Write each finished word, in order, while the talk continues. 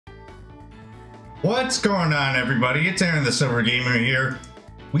What's going on, everybody? It's AaronTheSilverGamer here.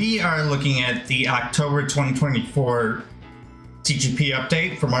 We are looking at the October 2024 CTGP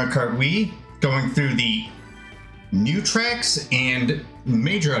update for Mario Kart Wii, going through the new tracks and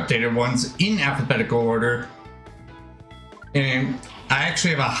major updated ones in alphabetical order. And I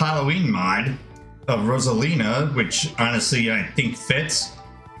actually have a Halloween mod of Rosalina, which honestly I think fits.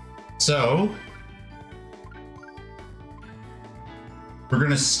 So we're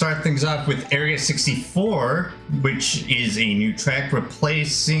going to start things off with Area 64, which is a new track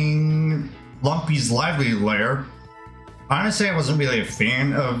replacing Lumpy's Lively Lair. Honestly, I wasn't really a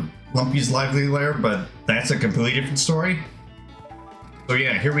fan of Lumpy's Lively Lair, but that's a completely different story. So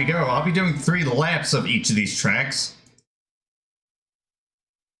yeah, here we go. I'll be doing 3 laps of each of these tracks.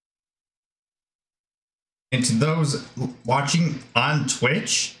 And to those watching on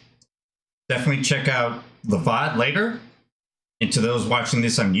Twitch, definitely check out the VOD later. And to those watching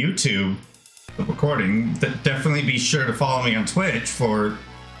this on YouTube, the recording, definitely be sure to follow me on Twitch for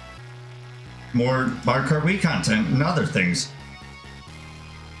more Mario Kart Wii content and other things.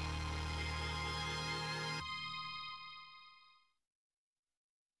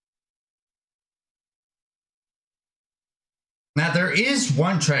 Now, there is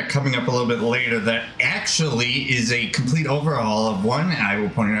one track coming up a little bit later that actually is a complete overhaul of one. I will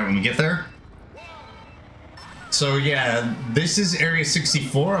point it out when we get there. So yeah, this is Area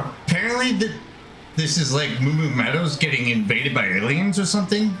 64. Apparently this is like Moo Moo Meadows getting invaded by aliens or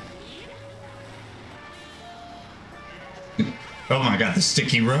something. Oh my god, the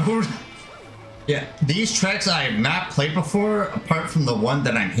sticky road. Yeah, these tracks I have not played before, apart from the one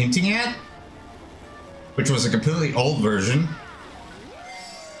that I'm hinting at, which was a completely old version.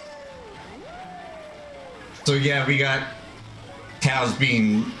 So yeah, we got cows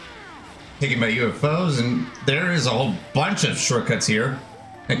being taken by UFOs, and there is a whole bunch of shortcuts here.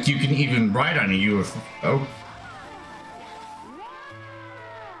 Like, you can even ride on a UFO.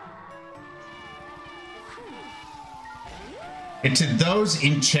 And to those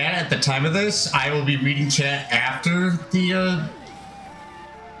in chat at the time of this, I will be reading chat after the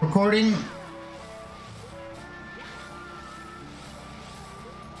recording.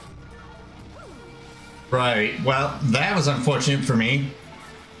 Right, well, that was unfortunate for me.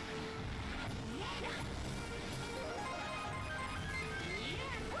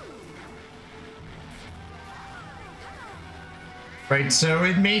 Right, so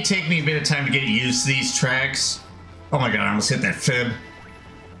it may take me a bit of time to get used to these tracks. Oh my god, I almost hit that fib.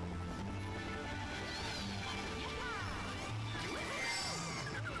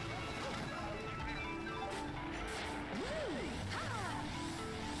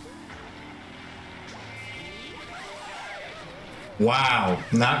 Wow,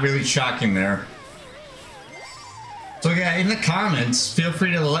 not really shocking there. So yeah, in the comments, feel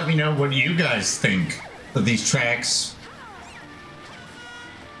free to let me know what you guys think of these tracks.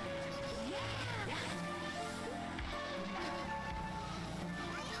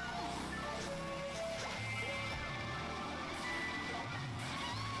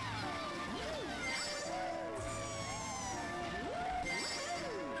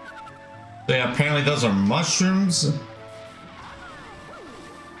 So yeah, apparently those are mushrooms.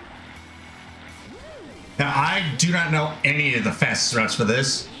 Now, I do not know any of the fastest routes for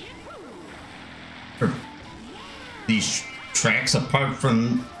this. For these tracks, apart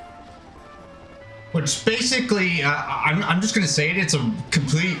from... Which basically, I'm just going to say it, it's a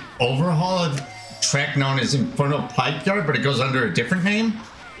complete overhaul of a track known as Infernal Pipe Yard, but it goes under a different name.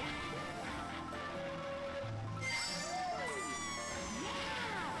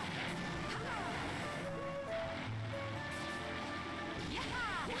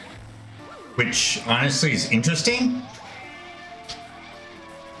 Which honestly is interesting.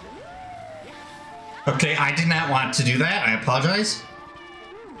 Okay, I did not want to do that. I apologize.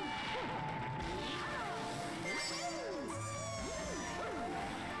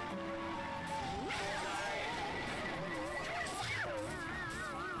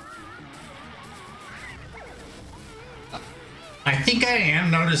 I think I am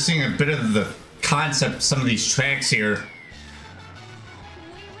noticing a bit of the concept of some of these tracks here.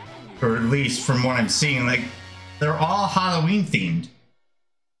 Or at least from what I'm seeing, like, they're all Halloween themed,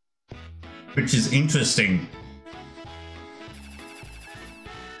 which is interesting.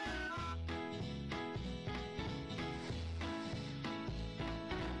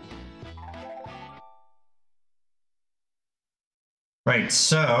 Right,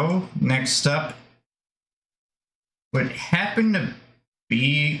 so next up would happen to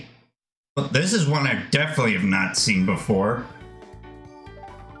be, well, this is one I definitely have not seen before.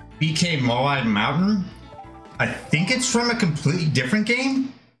 BK Moai Mountain. I think it's from a completely different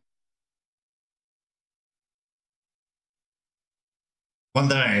game. one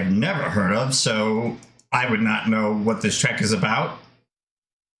that I have never heard of, so I would not know what this track is about.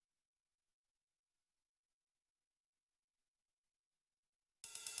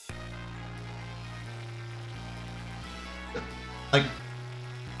 Like,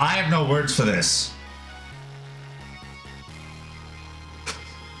 I have no words for this.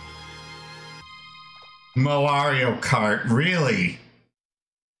 Mario Kart, really?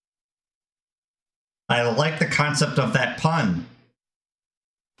 I like the concept of that pun.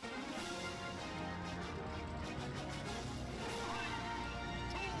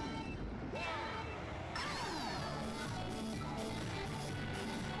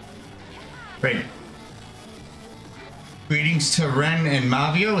 Great. Greetings to Ren and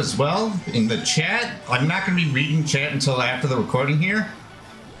Mavio as well in the chat. I'm not going to be reading chat until after the recording here.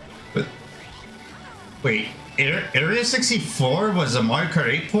 But wait, Area 64 was a Mario Kart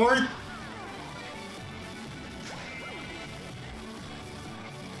 8 port?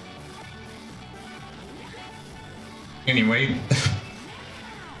 Anyway,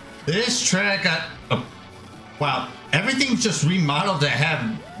 this track got wow, everything's just remodeled to have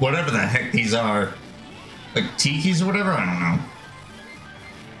whatever the heck these are. Like tikis or whatever, I don't know.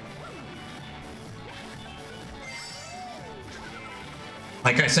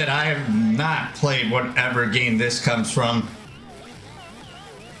 Like I said, I have not played whatever game this comes from.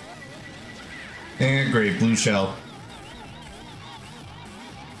 And great, blue shell.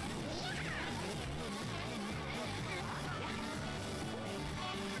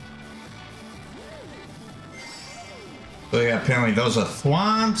 So yeah, apparently those are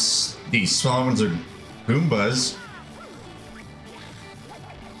thwomps. These small ones are Goombas.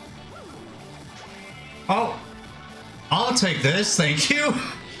 Oh, I'll take this, thank you.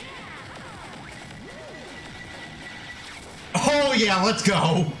 Oh yeah, let's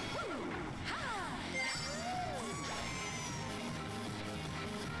go.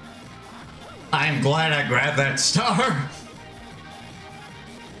 I'm glad I grabbed that star.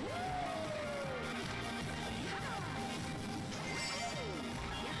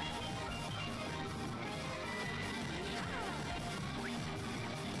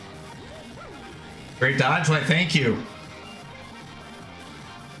 Great dodge, why thank you.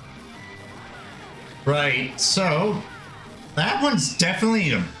 Right, so that one's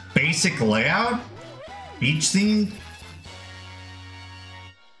definitely a basic layout. Beach theme.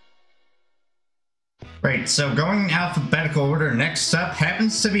 Right, so going in alphabetical order, next up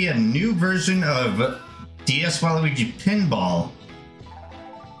happens to be a new version of DS Waluigi Pinball.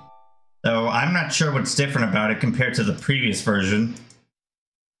 So I'm not sure what's different about it compared to the previous version.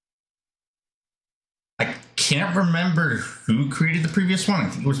 I can't remember who created the previous one. I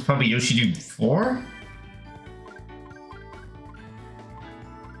think it was probably Yoshi Dude 4.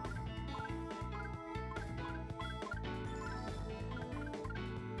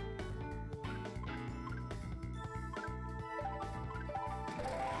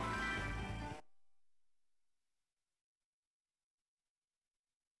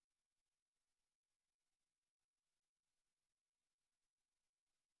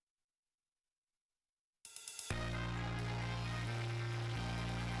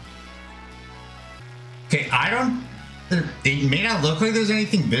 Okay, it may not look like there's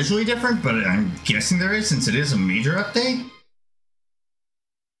anything visually different, but I'm guessing there is since it is a major update.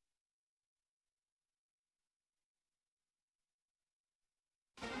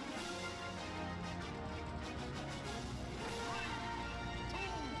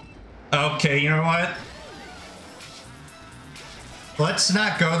 Okay, you know what? Let's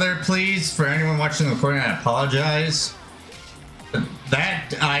not go there, please. For anyone watching the recording, I apologize.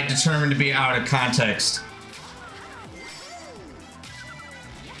 That I determined to be out of context.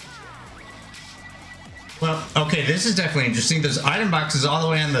 Well, okay, this is definitely interesting. There's item boxes all the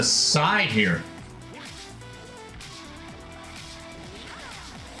way on the side here.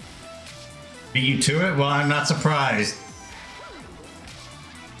 Beat you to it? Well, I'm not surprised.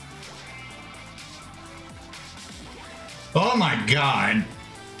 Oh my god.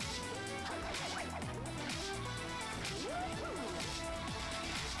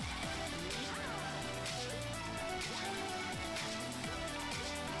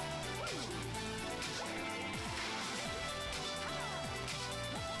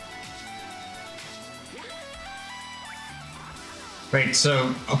 Right,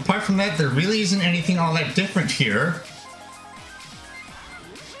 so apart from that, there really isn't anything all that different here.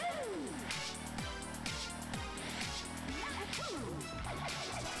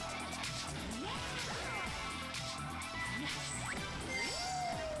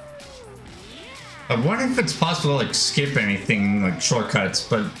 I wonder if it's possible to like skip anything like shortcuts,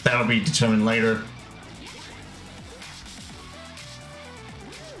 but that'll be determined later.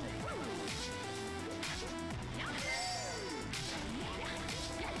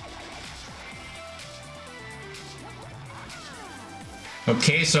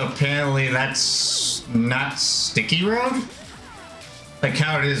 Okay, so apparently that's not sticky road? Like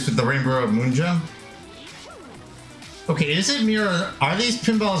how it is with the Rainbow Road Moon Jump? Okay, is it me or are these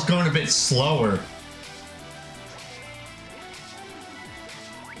pinballs going a bit slower?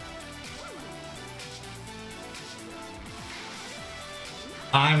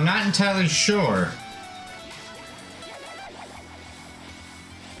 I'm not entirely sure.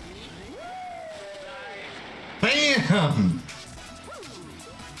 Bam!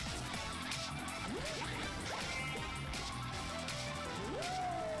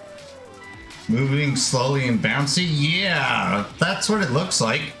 Moving slowly and bouncy? Yeah, that's what it looks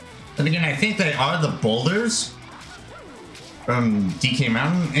like. And again, I think they are the boulders from DK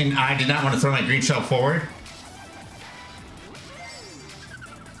Mountain, and I did not want to throw my green shell forward.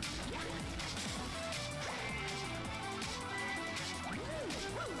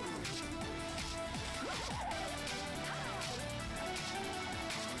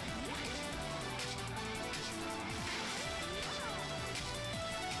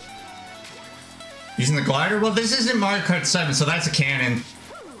 Using the glider? Well, this isn't Mario Kart 7, so that's a cannon.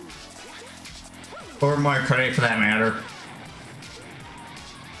 Or Mario Kart 8 for that matter.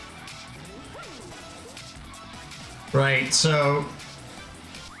 Right, so...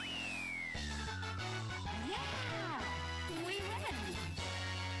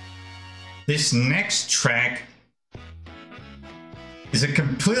 this next track is a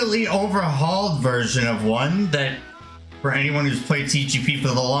completely overhauled version of one that, for anyone who's played CTGP for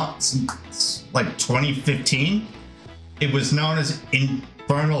the long, since like 2015, it was known as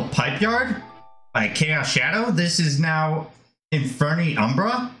Infernal Pipe Yard by Chaos Shadow. This is now Inferni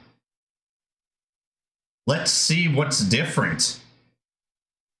Umbra. Let's see what's different.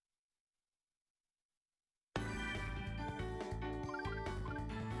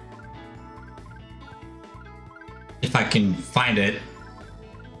 If I can find it.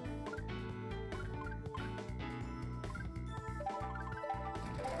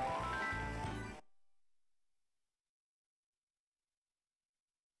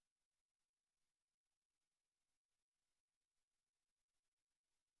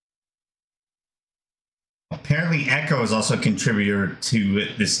 Apparently Echo is also a contributor to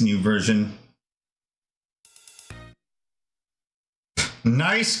this new version.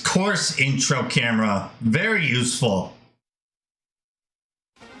 Nice course intro camera. Very useful.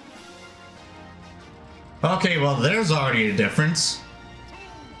 Okay, well, there's already a difference.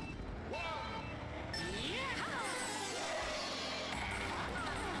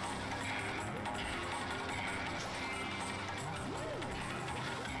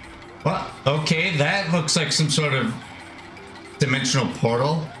 Well, okay, that looks like some sort of dimensional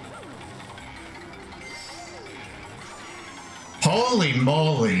portal. Holy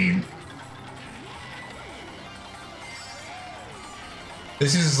moly.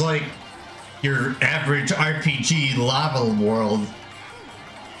 This is like your average RPG lava world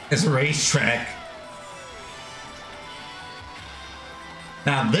as a racetrack.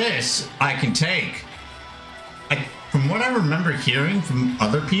 Now this I can take. From what I remember hearing from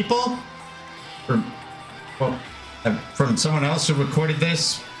other people, or well, from someone else who recorded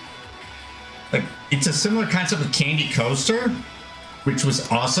this, like it's a similar concept with Candy Coaster, which was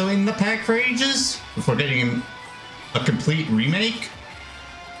also in the pack for ages before getting a complete remake.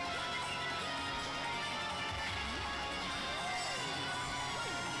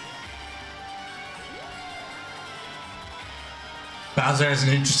 Bowser has an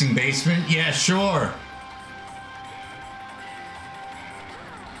interesting basement? Yeah, sure.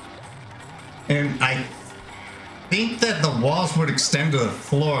 And I think that the walls would extend to the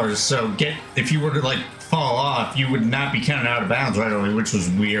floors, so if you were to like fall off, you would not be counted out of bounds right away, which was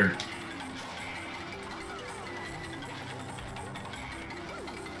weird.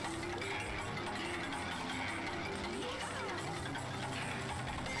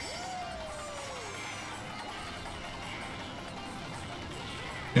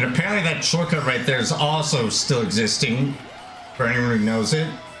 And apparently that shortcut right there is also still existing, for anyone who knows it.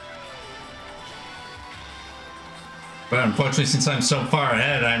 But unfortunately, since I'm so far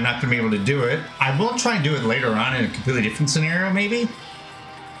ahead, I'm not going to be able to do it. I will try and do it later on in a completely different scenario, maybe.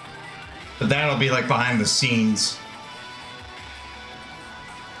 But that'll be like behind the scenes.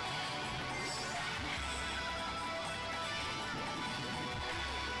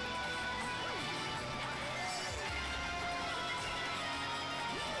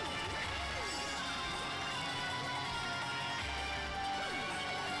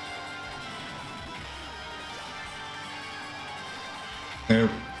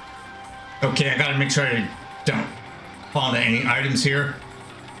 Okay, I gotta make sure I don't fall into any items here.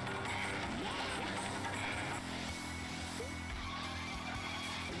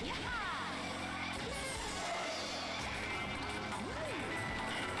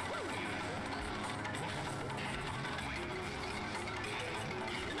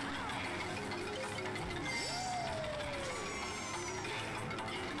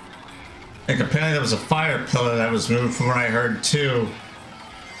 Like, apparently there was a fire pillar that was moved from what I heard, too.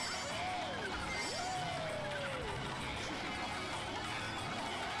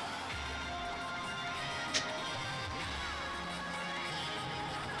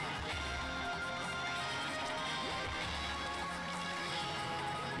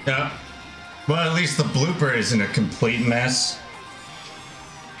 Yeah. Well, at least the blooper isn't a complete mess.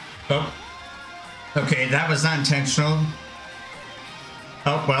 Oh. Okay, that was not intentional.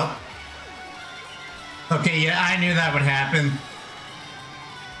 Oh, well. Okay, yeah, I knew that would happen.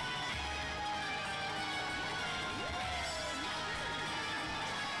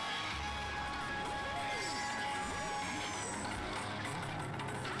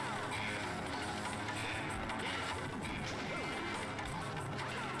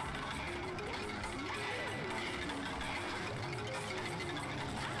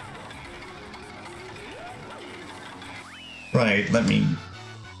 Right, let me...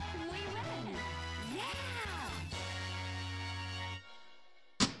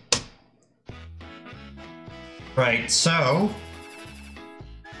 Right, so...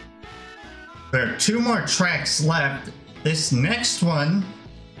 There are 2 more tracks left. This next one...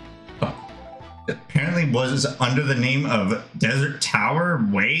 apparently was under the name of Desert Tower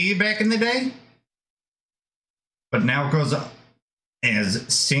way back in the day. But now it goes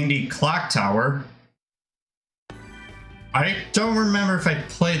as Sandy Clock Tower. I don't remember if I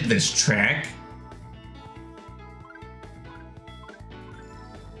played this track.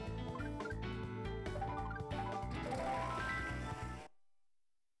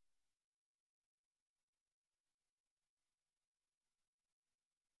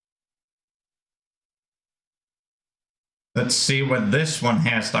 Let's see what this one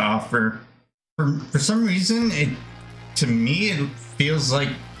has to offer. For some reason, to me, it feels like,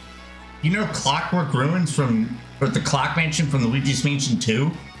 you know, Clockwork Ruins from... or the Clock Mansion from Luigi's Mansion 2.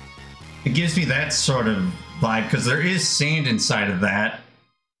 It gives me that sort of vibe, because there is sand inside of that.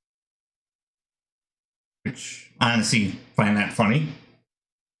 Which, honestly, find that funny.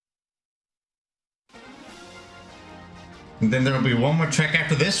 And then there'll be one more track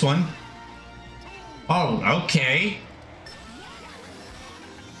after this one. Oh, okay.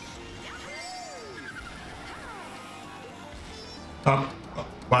 Oh,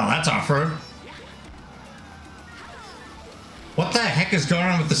 wow, that's off-road. What the heck is going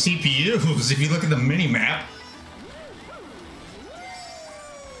on with the CPUs if you look at the mini-map?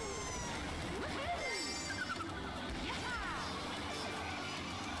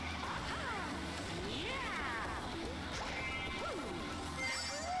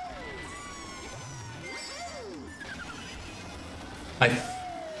 I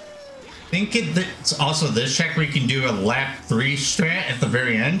think it's also this track where you can do a lap 3 strat at the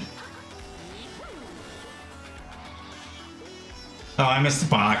very end. Oh, I missed the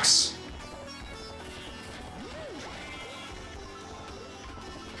box.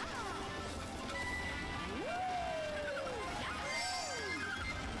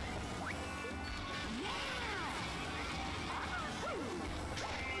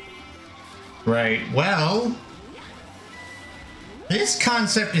 Right, well... this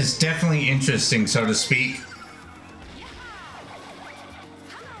concept is definitely interesting, so to speak.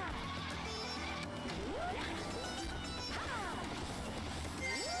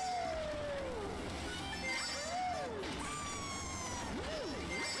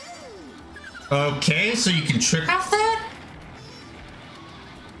 Okay, so you can trick off that?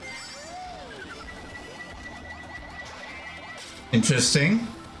 Interesting.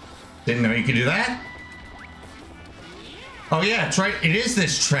 Didn't know you could do that. Oh yeah, that's right. It is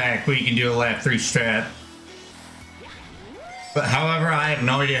this track where you can do a lap 3 strat. But however, I have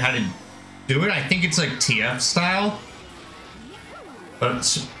no idea how to do it. I think it's like TF style. But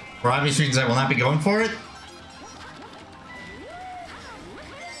for obvious reasons, I will not be going for it.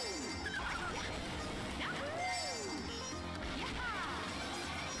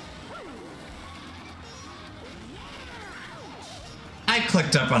 I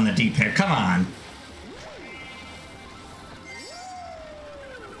clicked up on the D-pad, come on.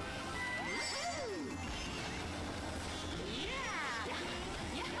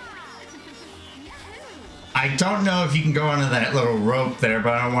 I don't know if you can go onto that little rope there,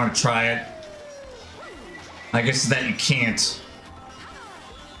 but I don't want to try it. I guess that you can't.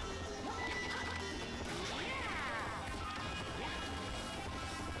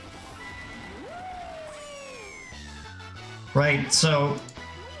 Right, so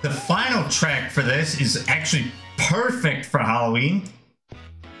the final track for this is actually perfect for Halloween.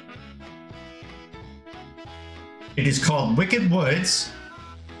 It is called Wicked Woods.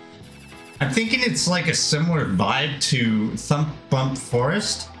 I'm thinking it's like a similar vibe to Thump Bump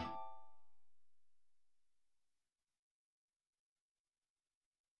Forest.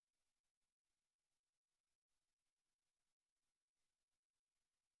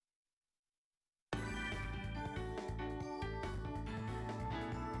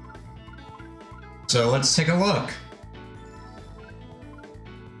 So let's take a look.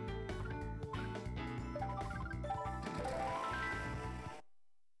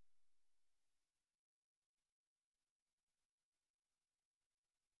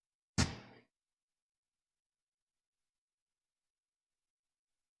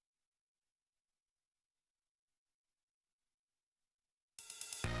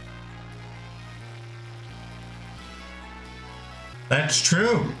 That's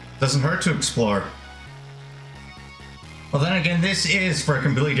true. Doesn't hurt to explore. Well, then again, this is for a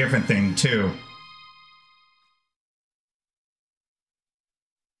completely different thing, too.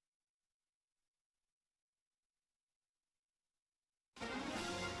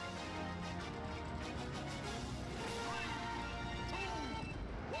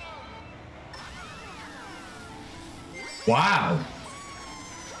 Wow.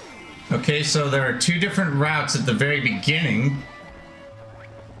 Okay, so there are two different routes at the very beginning.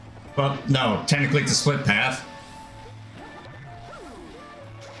 Well, no, technically it's a split path.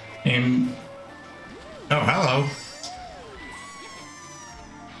 And... oh, hello.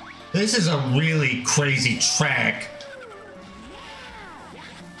 This is a really crazy track.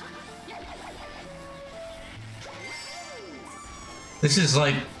 This is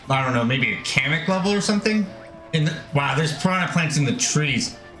like, I don't know, maybe a Kamek level or something? Wow, there's piranha plants in the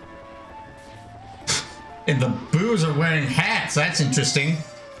trees. And the boos are wearing hats. That's interesting.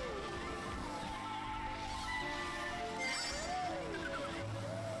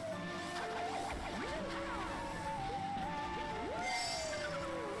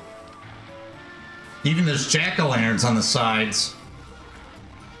 Even there's jack-o'-lanterns on the sides.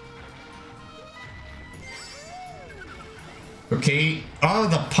 Okay. Oh,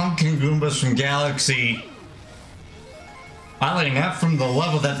 the pumpkin Goombas from Galaxy. Highlighting that from the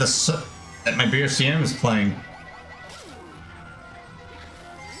level that that my BRCM is playing.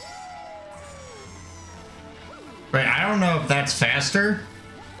 Right, I don't know if that's faster.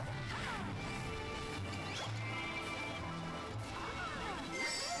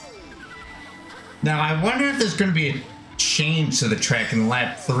 Now, I wonder if there's going to be a change to the track in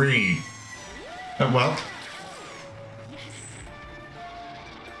lap 3. Well.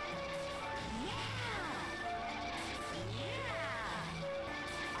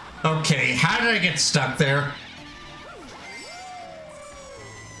 Okay, how did I get stuck there?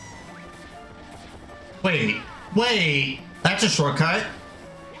 Wait, that's a shortcut.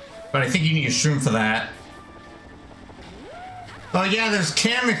 But I think you need a shroom for that. Oh yeah, there's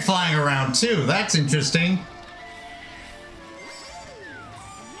Kamek flying around too. That's interesting.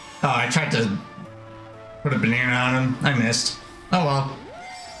 Oh, I tried to put a banana on him. I missed. Oh well.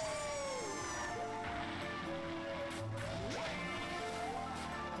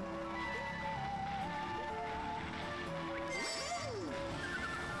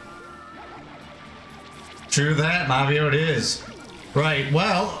 True that, Mavio, it is. Right,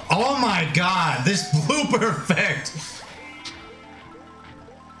 well, oh my god, this blooper effect!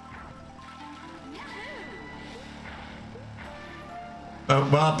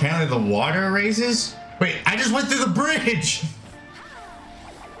 Well, apparently the water raises? Wait, I just went through the bridge!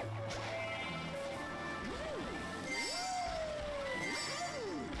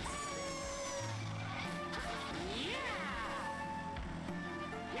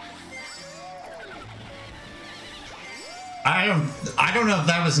 I don't know if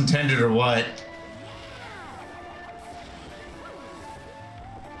that was intended or what.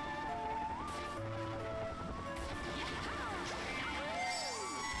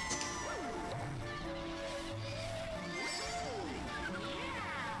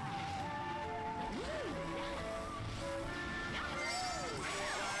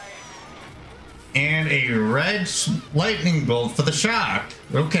 And a red lightning bolt for the shock.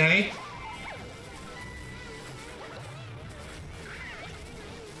 Okay.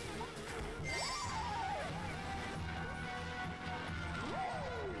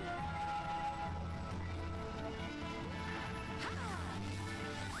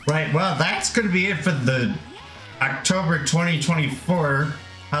 Right, well, that's going to be it for the October 2024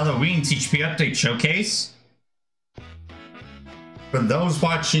 Halloween CTGP Update Showcase. For those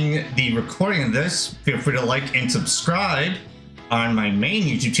watching the recording of this, feel free to like and subscribe on my main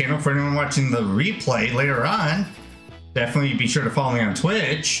YouTube channel. For anyone watching the replay later on, definitely be sure to follow me on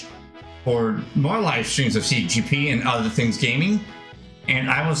Twitch for more live streams of CTGP and other things gaming. And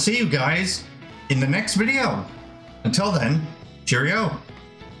I will see you guys in the next video. Until then, cheerio.